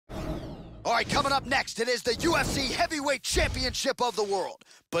All right, coming up next, it is the UFC Heavyweight Championship of the World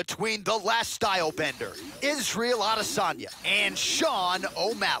between the last style bender, Israel Adesanya, and Sean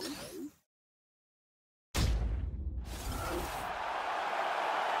O'Malley.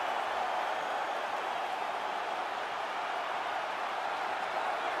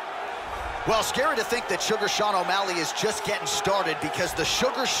 Well, scary to think that Sugar Sean O'Malley is just getting started, because the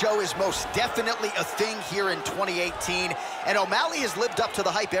Sugar Show is most definitely a thing here in 2018. And O'Malley has lived up to the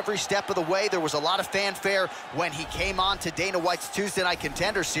hype every step of the way. There was a lot of fanfare when he came on to Dana White's Tuesday Night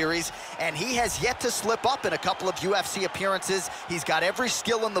Contender Series, and he has yet to slip up in a couple of UFC appearances. He's got every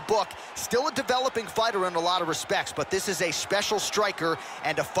skill in the book. Still a developing fighter in a lot of respects, but this is a special striker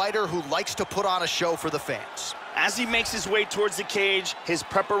and a fighter who likes to put on a show for the fans. As he makes his way towards the cage, his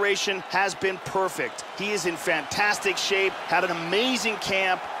preparation has been perfect. He is in fantastic shape, had an amazing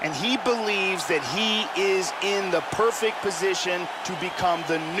camp, and he believes that he is in the perfect position to become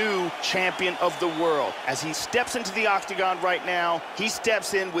the new champion of the world. As he steps into the octagon right now, he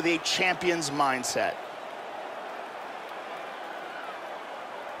steps in with a champion's mindset.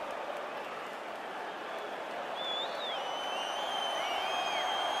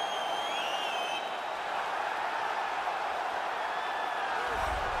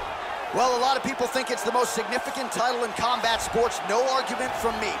 Well, a lot of people think it's the most significant title in combat sports. No argument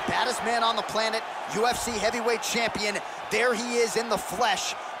from me. Baddest man on the planet, UFC heavyweight champion. There he is in the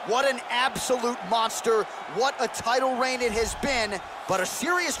flesh. What an absolute monster. What a title reign it has been. But a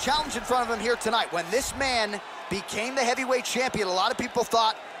serious challenge in front of him here tonight. When this man became the heavyweight champion, a lot of people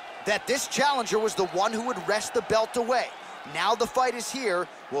thought that this challenger was the one who would wrest the belt away. Now the fight is here.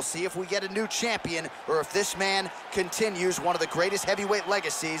 We'll see if we get a new champion, or if this man continues one of the greatest heavyweight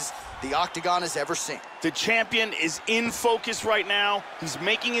legacies the Octagon has ever seen. The champion is in focus right now. He's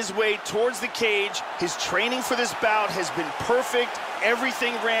making his way towards the cage. His training for this bout has been perfect.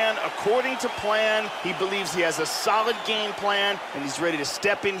 Everything ran according to plan. He believes he has a solid game plan, and he's ready to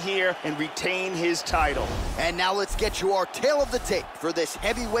step in here and retain his title. And now let's get you our tale of the tape for this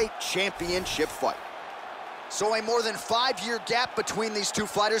heavyweight championship fight. So a more than 5-year gap between these two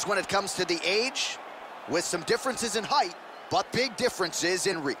fighters when it comes to the age, with some differences in height, but big differences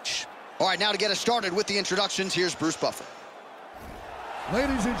in reach. All right, now to get us started with the introductions, here's Bruce Buffer.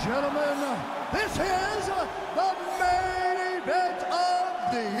 Ladies and gentlemen, this is the main event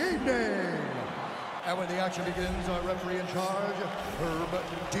of the evening. And when the action begins, our referee in charge, Herb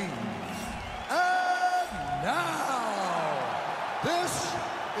Dean. And now, this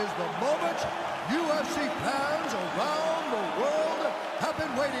is the moment UFC fans around the world have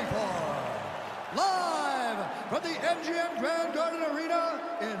been waiting for. Live from the MGM Grand Garden Arena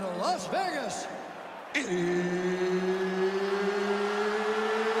in Las Vegas, it's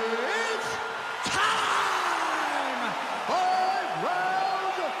time! 5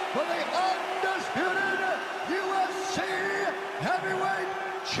 rounds for the undisputed UFC Heavyweight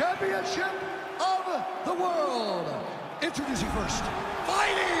Championship of the world. Introducing first,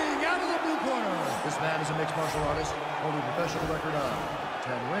 fighting out of the blue corner. This man is a mixed martial artist, holding a professional record of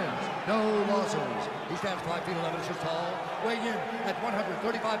 10 wins, no losses. He stands 5 feet 11 inches tall, weighing in at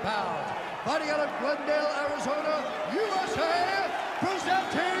 135 pounds. Fighting out of Glendale, Arizona, USA,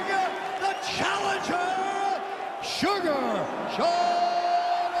 presenting the challenger, Sugar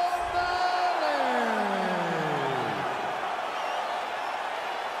Sean O'Malley.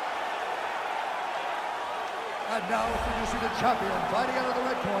 And now introducing the champion, fighting out of the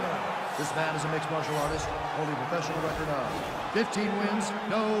red corner. This man is a mixed martial artist, holding a professional record of 15 wins,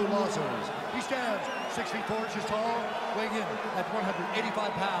 no losses. He stands 6 feet 4 inches tall, weighing in at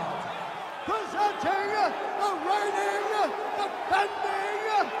 185 pounds. Presenting the reigning,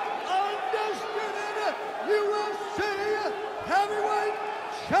 defending, undisputed UFC heavyweight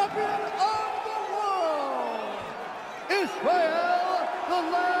champion of the world, Israel, the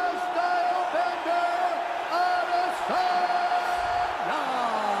last style bender, Adesanya.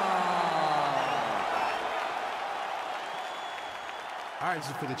 All right,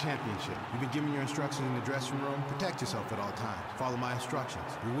 this is for the championship. You've been given your instructions in the dressing room. Protect yourself at all times. Follow my instructions.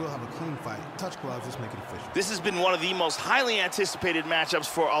 We will have a clean fight. Touch gloves, let's make it official. This has been one of the most highly anticipated matchups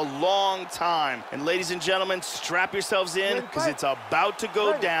for a long time. And ladies and gentlemen, strap yourselves in, because it's about to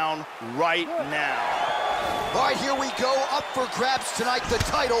go down right now. All right, here we go. Up for grabs tonight, the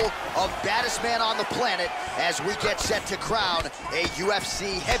title of baddest man on the planet, as we get set to crown a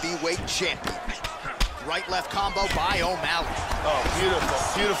UFC heavyweight champion. Right-left combo by O'Malley. Oh, beautiful,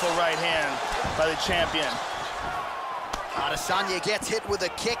 beautiful right hand by the champion. Adesanya gets hit with a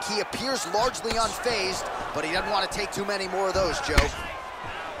kick. He appears largely unfazed, but he doesn't want to take too many more of those, Joe.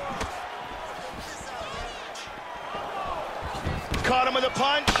 Caught him with a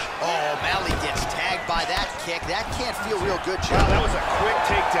punch. Oh, O'Malley gets tagged by that kick. That can't feel real good, Joe. Wow, that was a quick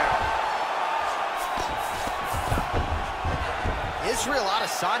takedown. Israel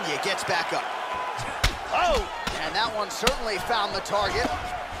Adesanya gets back up. Oh! And that one certainly found the target.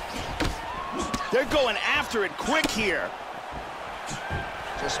 They're going after it quick here.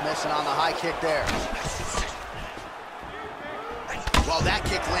 Just missing on the high kick there. Well, that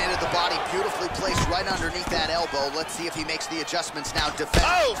kick landed the body beautifully placed right underneath that elbow. Let's see if he makes the adjustments now. Defense.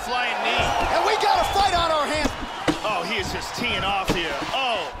 Oh, flying knee. And we got a fight on our hands. Oh, he is just teeing off here.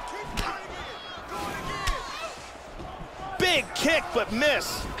 Oh. Big kick, but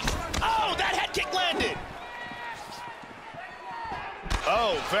miss. Oh, that head kick landed.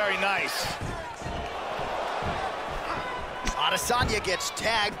 Oh, very nice. Adesanya gets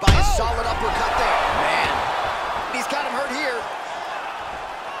tagged by a solid uppercut there. Man, he's got him hurt here.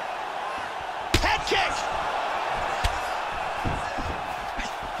 Head kick.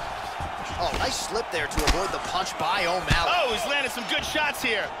 Oh, nice slip there to avoid the punch by O'Malley. Oh, he's landed some good shots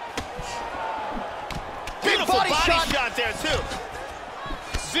here. Big Beautiful body shot there, too.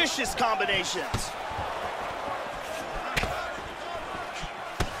 Vicious combinations.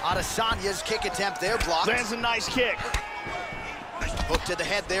 Adesanya's kick attempt there blocked. Lands a nice kick. Hook to the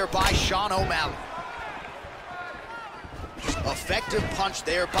head there by Sean O'Malley. Effective punch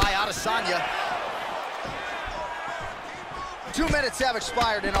there by Adesanya. 2 minutes have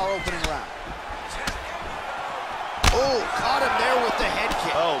expired in our opening round. Oh, caught him there with the head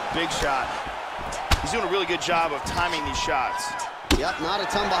kick. Oh, big shot. He's doing a really good job of timing these shots. Yep, not a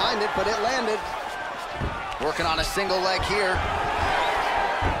ton behind it, but it landed. Working on a single leg here.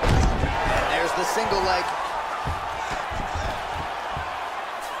 And there's the single leg.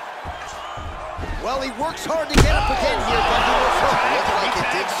 Well, he works hard to get up again here, but he was hurt. Looked like it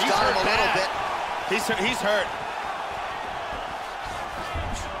did stun him a little bit. He's hurt.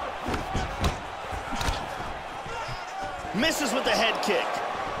 Misses with the head kick.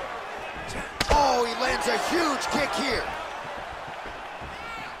 Oh, he lands a huge kick here.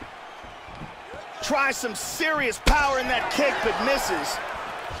 Tries some serious power in that kick, but misses.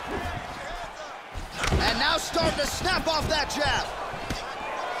 And now starting to snap off that jab.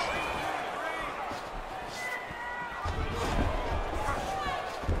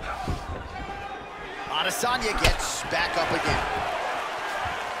 Adesanya gets back up again.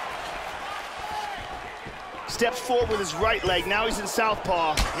 Steps forward with his right leg. Now he's in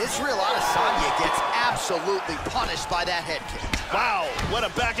southpaw. Israel Adesanya gets absolutely punished by that head kick. Wow, what a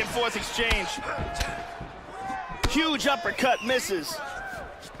back and forth exchange. Huge uppercut, misses.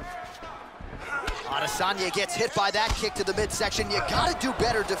 Adesanya gets hit by that kick to the midsection. You gotta do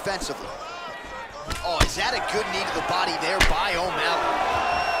better defensively. Oh, is that a good knee to the body there by O'Malley?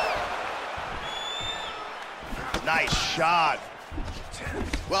 Nice shot.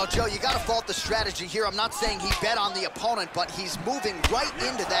 Well, Joe, you gotta fault the strategy here. I'm not saying he bet on the opponent, but he's moving right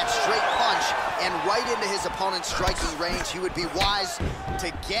into that straight punch and right into his opponent's striking range. He would be wise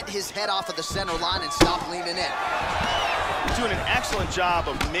to get his head off of the center line and stop leaning in. Doing an excellent job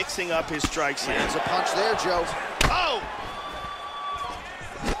of mixing up his strikes here. There's a punch there, Joe. Oh!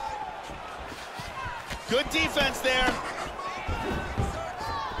 Good defense there.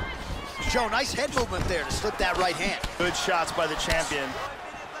 Joe, nice head movement there to slip that right hand. Good shots by the champion.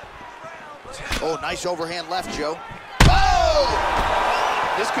 Oh, nice overhand left, Joe.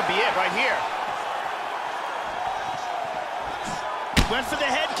 Oh! This could be it right here. Went for the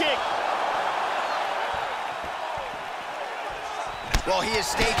head kick. Well, he has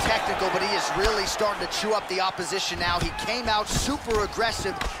stayed technical, but he is really starting to chew up the opposition now. He came out super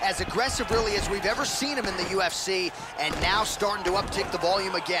aggressive, as aggressive really as we've ever seen him in the UFC, and now starting to uptick the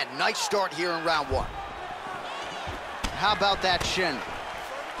volume again. Nice start here in round one. How about that shin?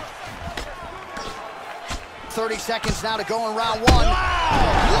 30 seconds now to go in round one.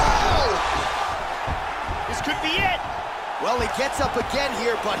 Wow! Whoa! This could be it. Well, he gets up again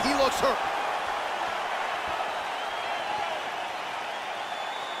here, but he looks hurt.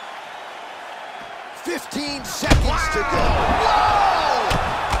 "15 seconds to go." Whoa!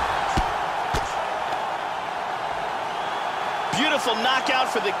 Beautiful knockout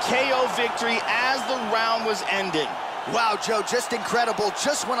for the KO victory as the round was ending. Wow, Joe, just incredible.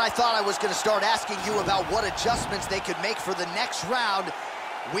 Just when I thought I was going to start asking you about what adjustments they could make for the next round,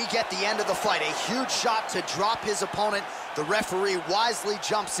 we get the end of the fight. A huge shot to drop his opponent. The referee wisely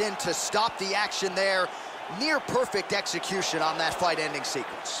jumps in to stop the action there. Near perfect execution on that fight-ending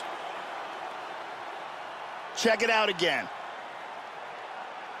sequence. Check it out again.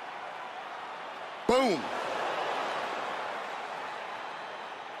 Boom.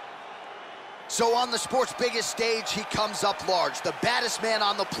 So on the sport's biggest stage, he comes up large. The baddest man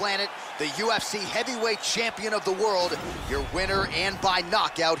on the planet, the UFC heavyweight champion of the world, your winner and by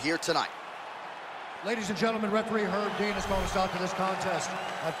knockout here tonight. Ladies and gentlemen, referee Herb Dean has called a stop to this contest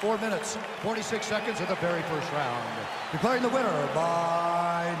at 4 minutes, 46 seconds of the very first round. Declaring the winner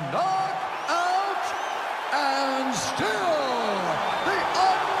by knockout and still the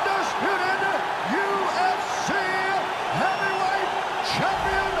undisputed UFC heavyweight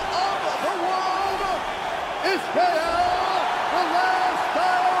champion of the world, Israel, the last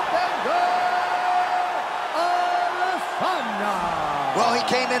Adesanya. Well, he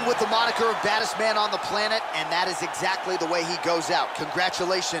came in with the moniker of baddest man on the planet, and that is exactly the way he goes out.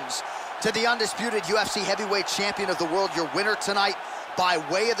 Congratulations to the undisputed UFC heavyweight champion of the world, your winner tonight by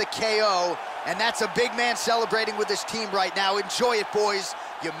way of the KO. And that's a big man celebrating with his team right now. Enjoy it, boys.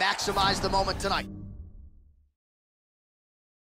 You maximize the moment tonight.